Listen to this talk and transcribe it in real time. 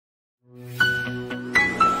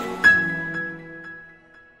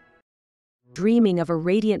Dreaming of a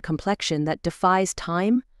radiant complexion that defies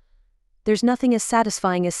time? There's nothing as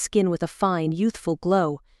satisfying as skin with a fine, youthful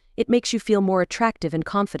glow. It makes you feel more attractive and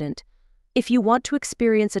confident. If you want to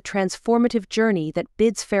experience a transformative journey that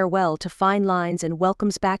bids farewell to fine lines and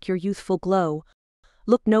welcomes back your youthful glow,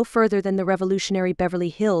 look no further than the revolutionary Beverly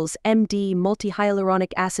Hills MD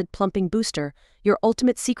Multi-Hyaluronic Acid Plumping Booster, your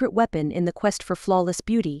ultimate secret weapon in the quest for flawless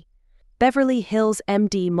beauty. Beverly Hills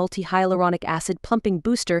MD Multi-Hyaluronic Acid Plumping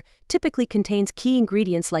Booster typically contains key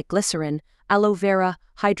ingredients like glycerin, aloe vera,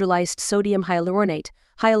 hydrolyzed sodium hyaluronate,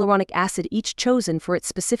 hyaluronic acid, each chosen for its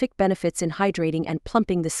specific benefits in hydrating and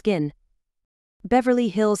plumping the skin. Beverly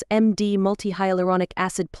Hills MD Multi-Hyaluronic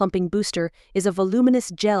Acid Plumping Booster is a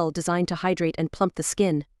voluminous gel designed to hydrate and plump the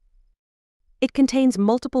skin. It contains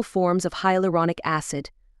multiple forms of hyaluronic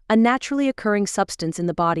acid, a naturally occurring substance in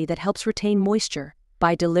the body that helps retain moisture.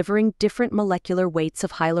 By delivering different molecular weights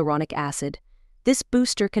of hyaluronic acid, this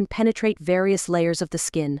booster can penetrate various layers of the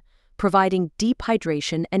skin, providing deep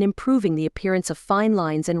hydration and improving the appearance of fine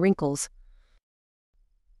lines and wrinkles.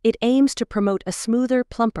 It aims to promote a smoother,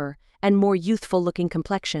 plumper, and more youthful-looking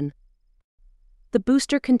complexion. The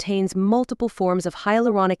booster contains multiple forms of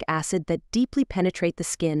hyaluronic acid that deeply penetrate the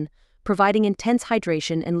skin, providing intense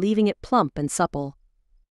hydration and leaving it plump and supple.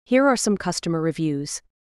 Here are some customer reviews.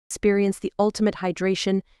 Experience the ultimate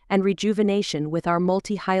hydration and rejuvenation with our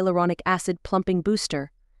multi-hyaluronic acid plumping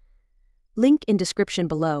booster. Link in description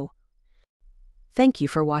below. Thank you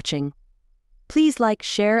for watching. Please like,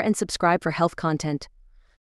 share, and subscribe for health content.